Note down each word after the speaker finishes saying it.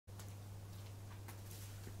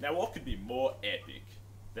Now what could be more epic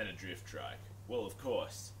than a drift trike? Well, of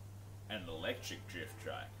course, an electric drift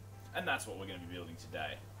trike. And that's what we're going to be building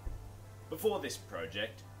today. Before this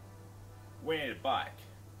project, we need a bike.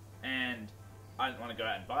 And I didn't want to go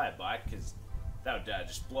out and buy a bike because that would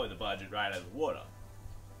just blow the budget right out of the water.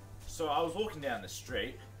 So I was walking down the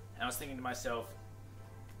street and I was thinking to myself,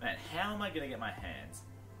 man, how am I going to get my hands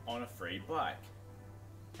on a free bike?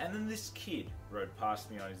 And then this kid rode past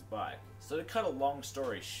me on his bike. So to cut a long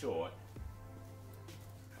story short,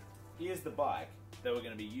 here's the bike that we're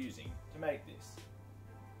going to be using to make this.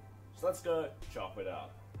 So let's go chop it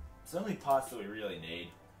up. So the only parts that we really need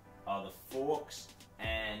are the forks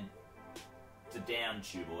and the down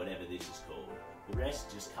tube or whatever this is called. The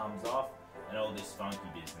rest just comes off and all this funky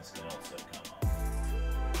business can also come off.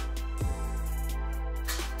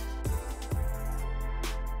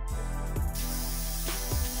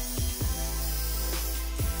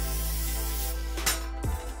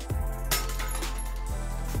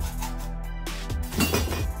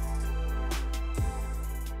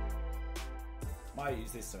 Might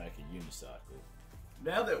use this to make a unicycle.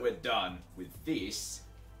 Now that we're done with this,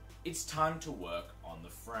 it's time to work on the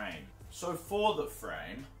frame. So for the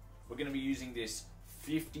frame, we're going to be using this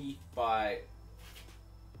 50 by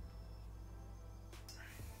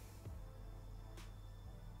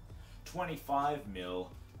 25mm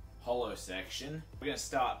hollow section. We're going to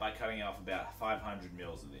start by cutting off about 500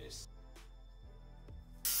 mils of this.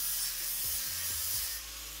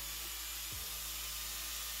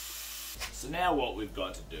 So now what we've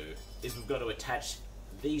got to do is we've got to attach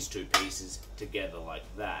these two pieces together like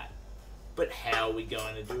that. But how are we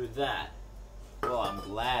going to do that? Well, I'm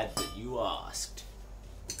glad that you asked.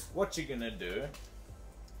 What you're going to do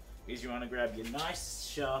is you want to grab your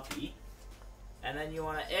nice Sharpie and then you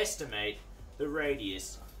want to estimate the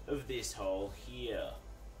radius of this hole here.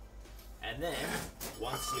 And then,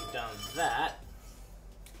 once you've done that,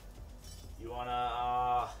 you want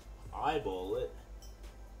to eyeball it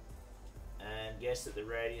and guess that the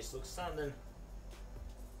radius looks something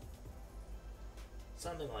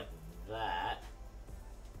like that.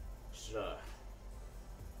 So,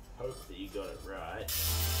 hope that you got it right.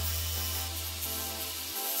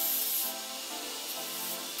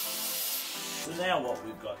 So now what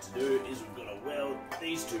we've got to do is we've got to weld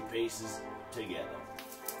these two pieces together.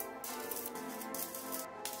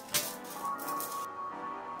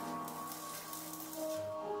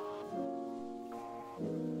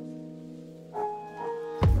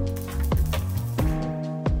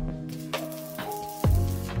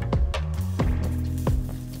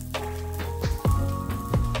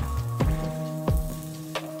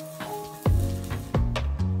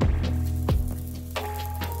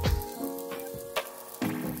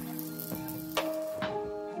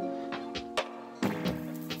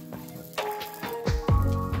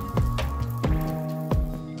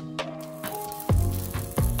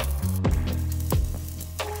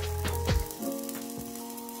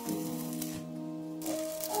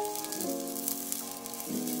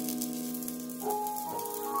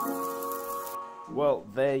 Well,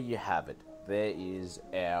 there you have it. There is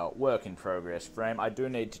our work in progress frame. I do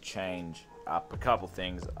need to change up a couple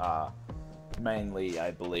things. Mainly,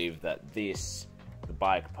 I believe that the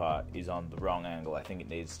bike part is on the wrong angle. I think it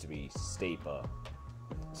needs to be steeper.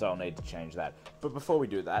 So I'll need to change that. But before we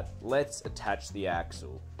do that, let's attach the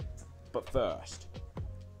axle. But first,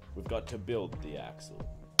 we've got to build the axle.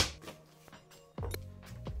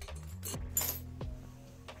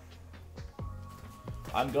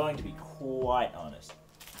 I'm going to be quite honest.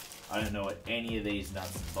 I don't know what any of these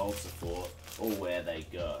nuts and bolts are for or where they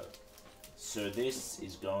go. So this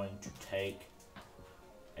is going to take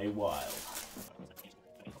a while.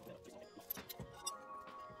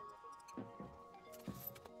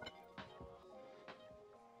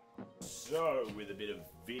 So with a bit of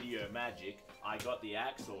video magic, I got the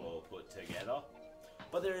axle all put together.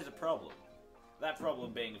 But there is a problem. That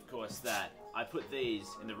problem being, of course, that I put these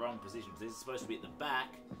in the wrong positions. This is supposed to be at the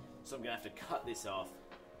back, so I'm going to have to cut this off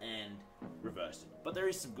and reverse it. But there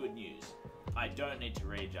is some good news. I don't need to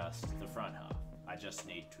readjust the front half. I just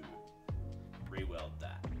need to re-weld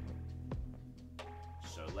that.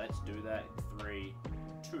 So let's do that in 3,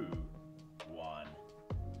 2, 1.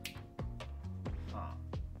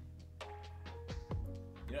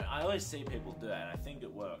 You know, I always see people do that and I think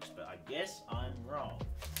it works, but I guess I'm wrong.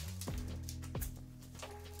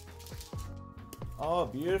 Oh,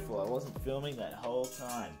 beautiful. I wasn't filming that whole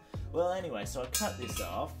time. Well, anyway, so I cut this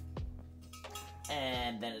off,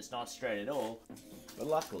 and then it's not straight at all. But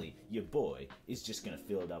luckily, your boy is just going to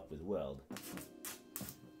fill it up with weld.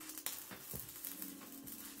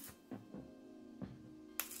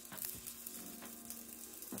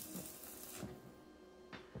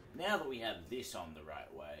 Now that we have this on the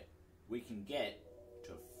right way, we can get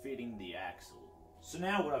to fitting the axle. So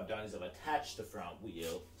now what I've done is I've attached the front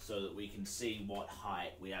wheel so that we can see what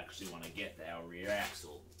height we actually want to get our rear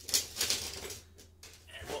axle.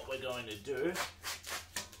 And what we're going to do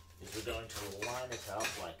is we're going to line it up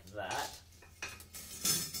like that.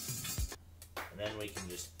 And then we can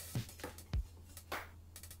just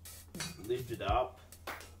lift it up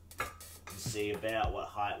and see about what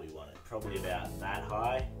height we want it. Probably about that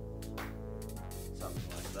high. Something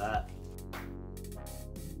like that.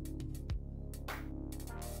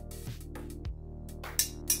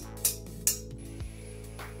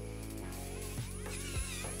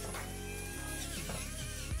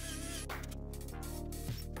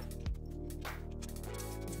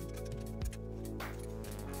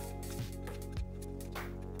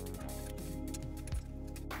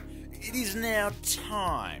 It is now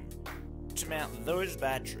time to mount those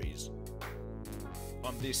batteries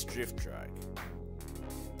on this drift trike.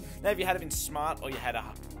 Now if you had been smart or you had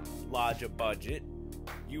a larger budget,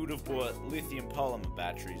 you would have bought lithium polymer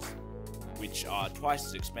batteries, which are twice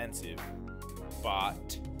as expensive,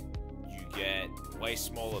 but you get way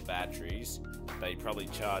smaller batteries. They probably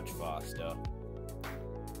charge faster,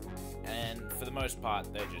 and for the most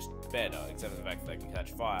part they're just better, except for the fact that they can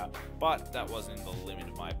catch fire, but that wasn't in the limit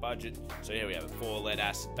of my budget. So here we have 4 lead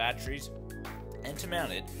acid batteries, and to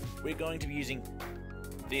mount it we're going to be using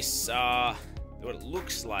this what it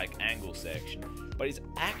looks like angle section, but it's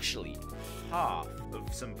actually half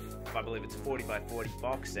of some, I believe it's 40 by 40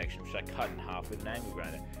 box section, which I cut in half with an angle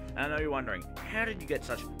grinder. And I know you're wondering, how did you get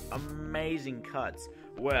such amazing cuts?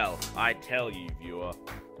 Well, I tell you, viewer,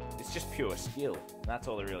 it's just pure skill. That's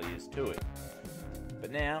all there really is to it. But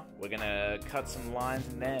now, we're gonna cut some lines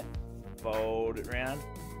in there, fold it around,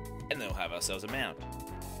 and then we'll have ourselves a mount.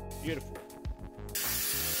 Beautiful.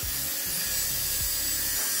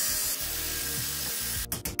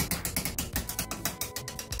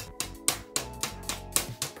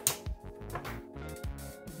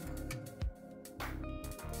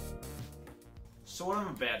 So what I'm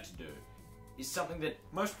about to do is something that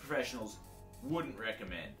most professionals wouldn't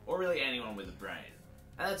recommend, or really anyone with a brain.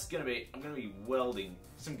 And that's going to be, I'm going to be welding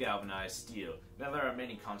some galvanized steel. Now there are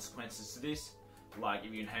many consequences to this, like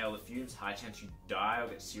if you inhale the fumes, high chance you die or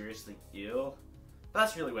get seriously ill. But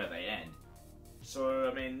that's really where they end. So,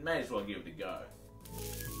 I mean, may as well give it a go.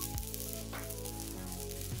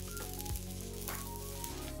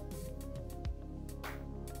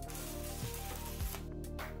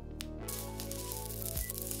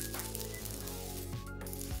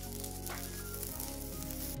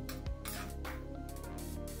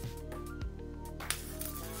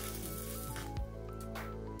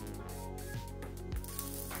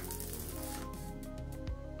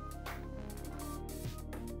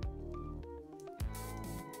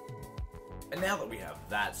 And now that we have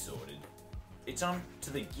that sorted, it's on to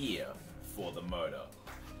the gear for the motor.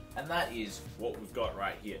 And that is what we've got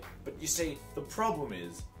right here. But you see, the problem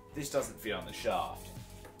is, this doesn't fit on the shaft.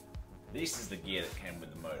 This is the gear that came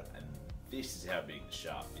with the motor, and this is how big the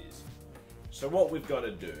shaft is. So what we've got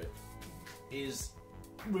to do is,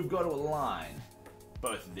 we've got to align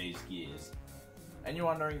both of these gears. And you're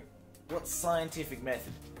wondering, what scientific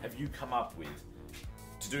method have you come up with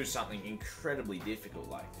to do something incredibly difficult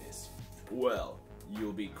like this? Well,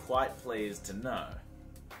 you'll be quite pleased to know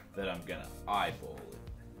that I'm gonna eyeball it.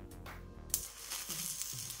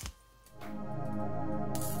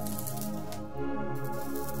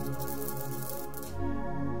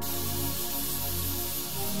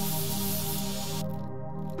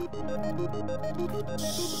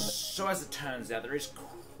 So as it turns out, there is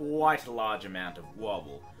quite a large amount of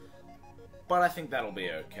wobble, but I think that'll be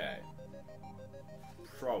okay.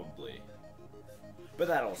 Probably. But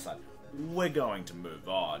that all aside, we're going to move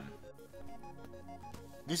on.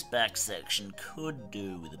 This back section could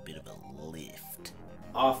do with a bit of a lift.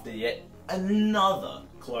 After yet another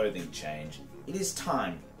clothing change, it is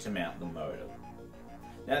time to mount the motor.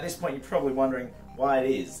 Now at this point you're probably wondering why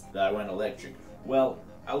it is that I went electric. Well,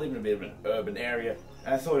 I live in a bit of an urban area,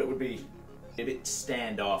 and I thought it would be a bit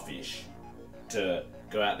standoffish to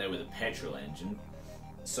go out there with a petrol engine,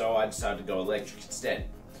 so I decided to go electric instead.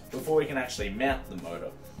 Before we can actually mount the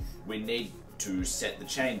motor, we need to set the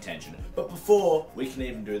chain tension. But before we can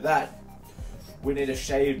even do that, we need to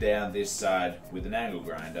shave down this side with an angle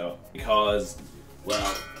grinder, because,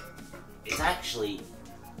 well, it's actually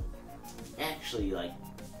like,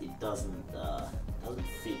 it doesn't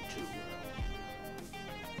fit too well.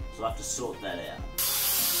 So I have to sort that out.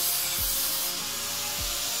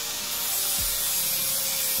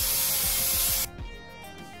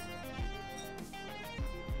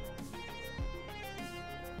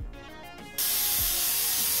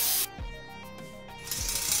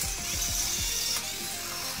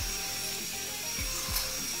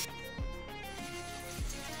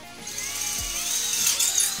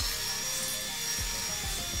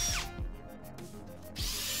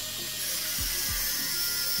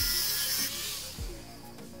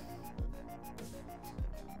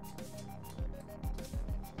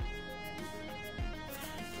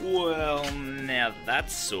 Well, now that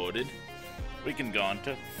that's sorted, we can go on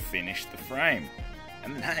to finish the frame.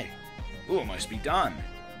 And then, hey, we'll almost be done.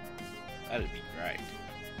 That'd be great.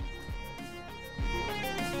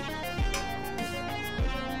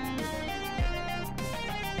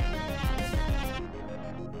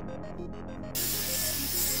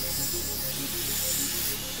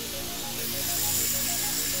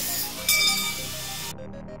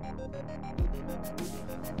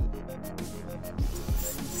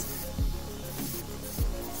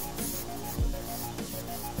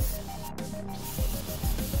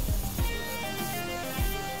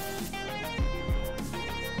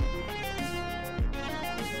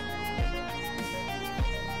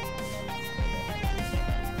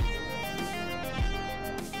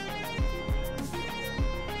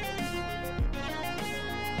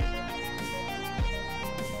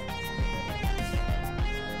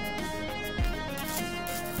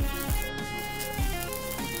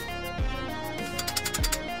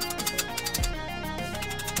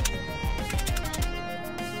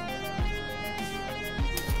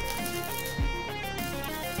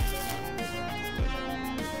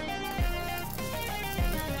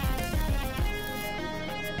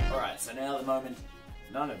 So now the moment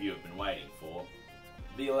none of you have been waiting for,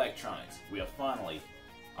 the electronics. We are finally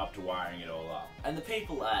up to wiring it all up. And the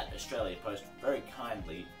people at Australia Post very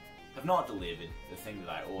kindly have not delivered the thing that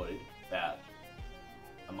I ordered about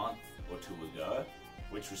a month or two ago,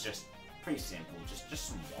 which was just pretty simple, just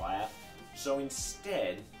some wire. So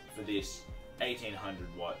instead, for this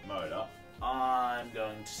 1800 watt motor, I'm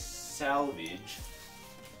going to salvage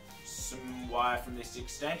some wire from this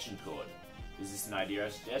extension cord. Is this an idea I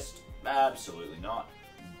suggest? Absolutely not.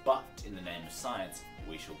 But in the name of science,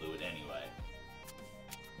 we shall do it anyway.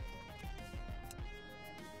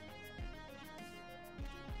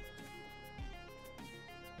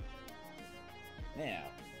 Now,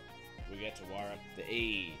 we get to wire up the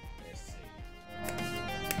E. Let's see.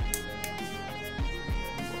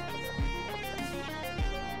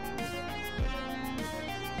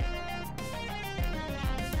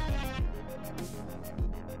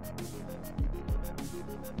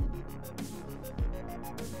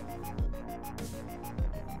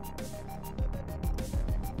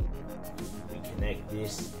 Connect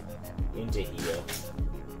this into here.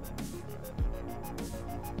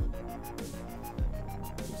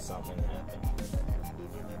 Did something happen?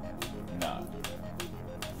 No.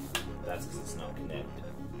 That's because it's not connected.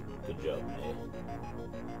 Good job, mate.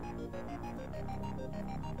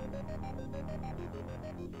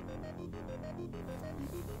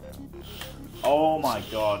 Oh my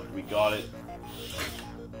god, we got it.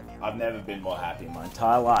 I've never been more happy in my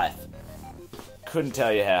entire life. Couldn't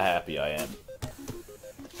tell you how happy I am.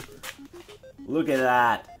 Look at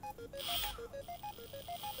that.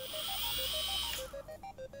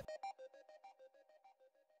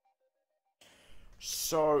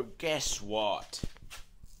 So, guess what?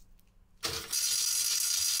 It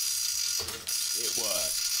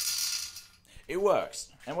works. It works.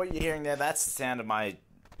 And what you're hearing there, that's the sound of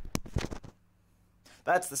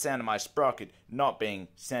my sprocket not being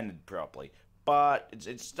centered properly. But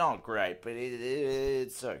it's not great, but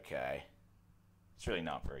it's okay. It's really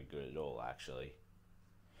not very good at all, actually.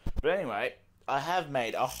 But anyway, I have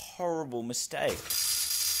made a horrible mistake.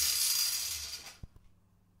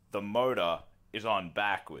 The motor is on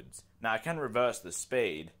backwards. Now, I can reverse the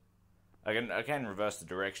speed. I can reverse the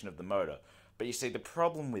direction of the motor. But you see, the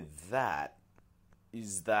problem with that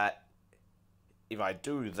is that if I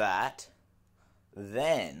do that,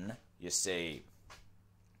 then, you see,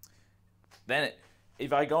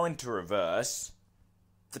 if I go into reverse,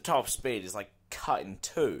 the top speed is like cut in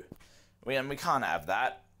two. We can't have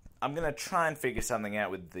that. I'm going to try and figure something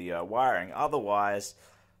out with the wiring. Otherwise,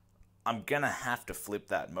 I'm going to have to flip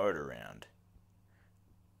that motor around.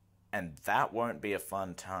 And that won't be a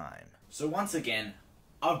fun time. So once again,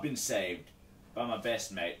 I've been saved by my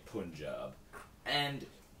best mate, Punjab. And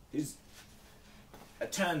it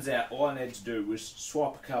turns out all I needed to do was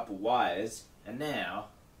swap a couple wires, and now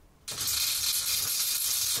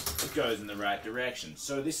it goes in the right direction.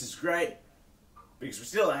 So this is great, because we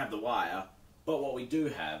still don't have the wire, but what we do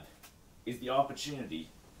have is the opportunity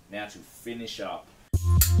now to finish up.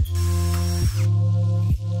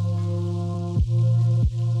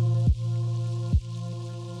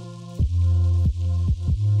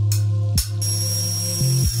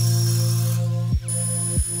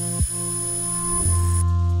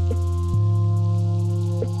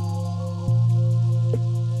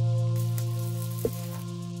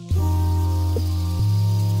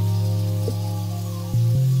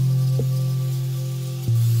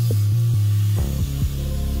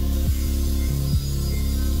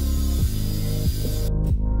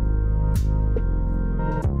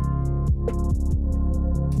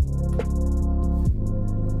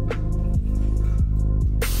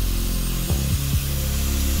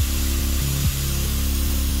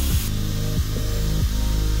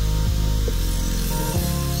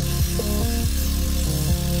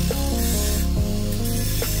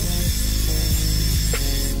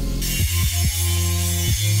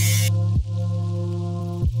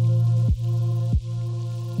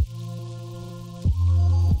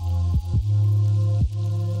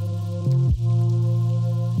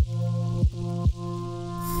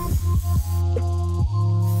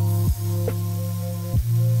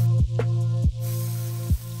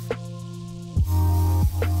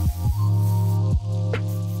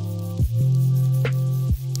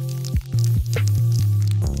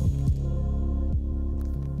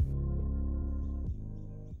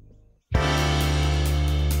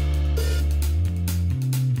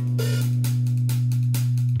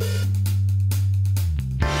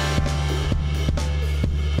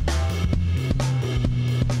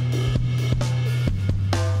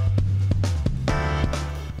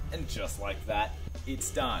 it's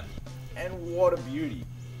done. And what a beauty.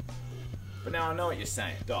 But now I know what you're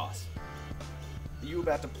saying, Dos. Are you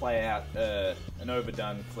about to play out an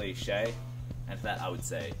overdone cliche? And to that I would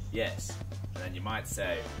say, yes. And then you might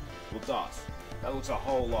say, well, Dos, that looks a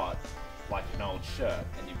whole lot like an old shirt,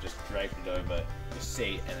 and you've just draped it over your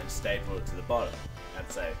seat and then stapled it to the bottom. And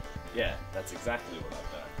say, yeah, that's exactly what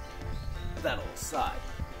I've done. But that all aside,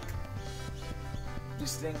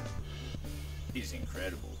 this thing is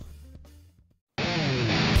incredible.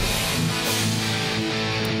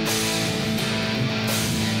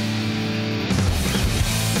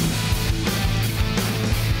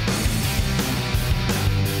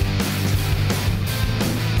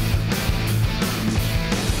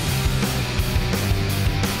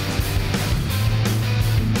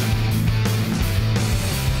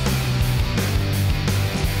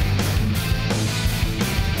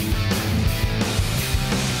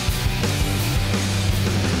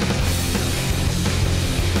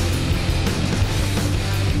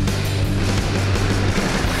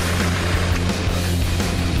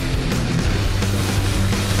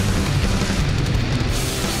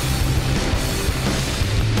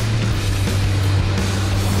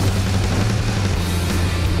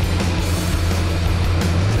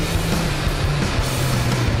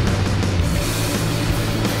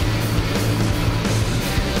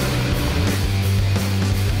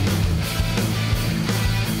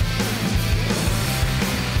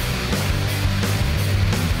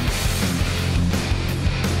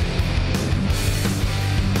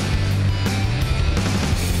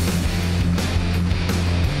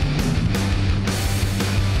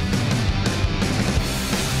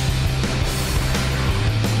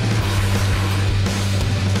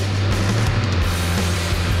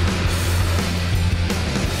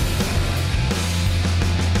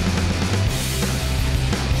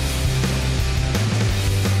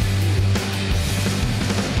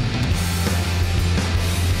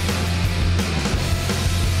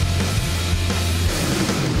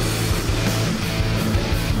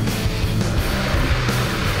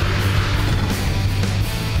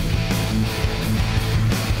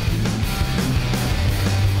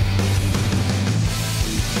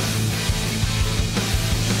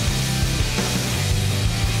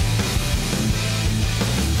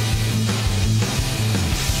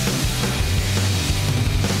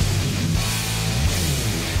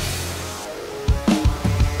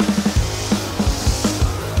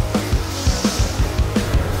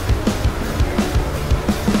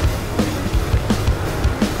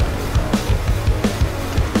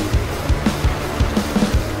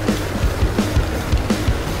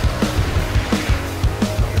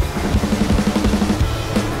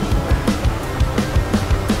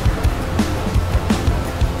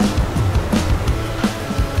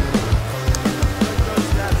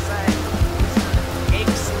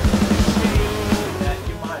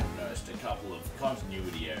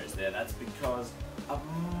 That's because I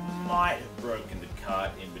might have broken the cart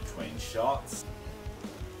in between shots.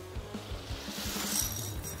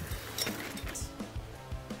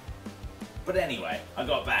 But anyway, I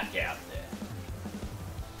got back out there.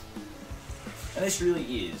 And this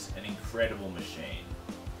really is an incredible machine.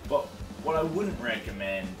 But what I wouldn't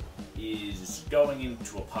recommend is going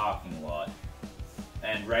into a parking lot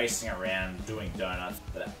and racing around doing donuts.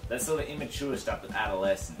 That sort of immature stuff that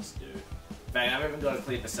adolescents do. In fact, I've even got a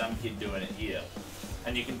clip of some kid doing it here.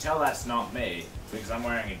 And you can tell that's not me, because I'm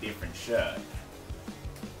wearing a different shirt.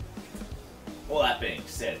 All that being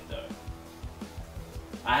said, though,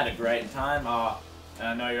 I had a great time. And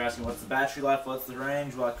I know you're asking, what's the battery life, what's the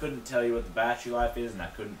range? Well, I couldn't tell you what the battery life is, and I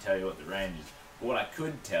couldn't tell you what the range is. But what I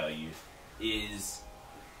could tell you is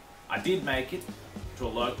I did make it to a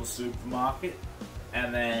local supermarket,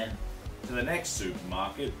 and then to the next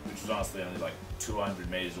supermarket, which was honestly only like 200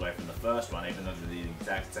 meters away from the first one, even though they're the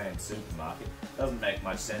exact same supermarket. Doesn't make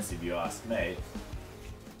much sense if you ask me.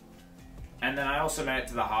 And then I also made it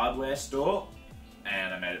to the hardware store,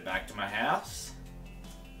 and I made it back to my house.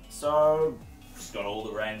 So, just got all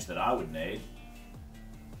the range that I would need.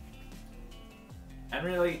 And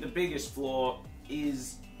really, the biggest flaw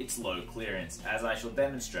is its low clearance, as I shall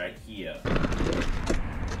demonstrate here.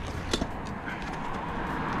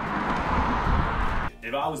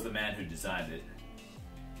 If I was the man who designed it,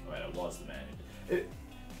 wait, I was the man who did it.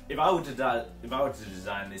 If I were to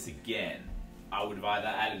design this again, I would have either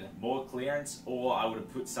added more clearance, or I would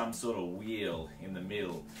have put some sort of wheel in the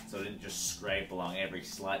middle so it didn't just scrape along every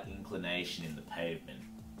slight inclination in the pavement.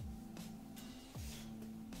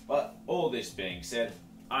 But all this being said,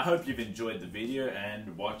 I hope you've enjoyed the video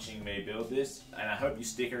and watching me build this, and I hope you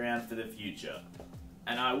stick around for the future.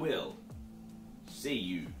 And I will see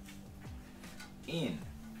you in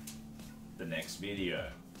the next video,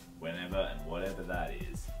 whenever and whatever that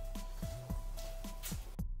is.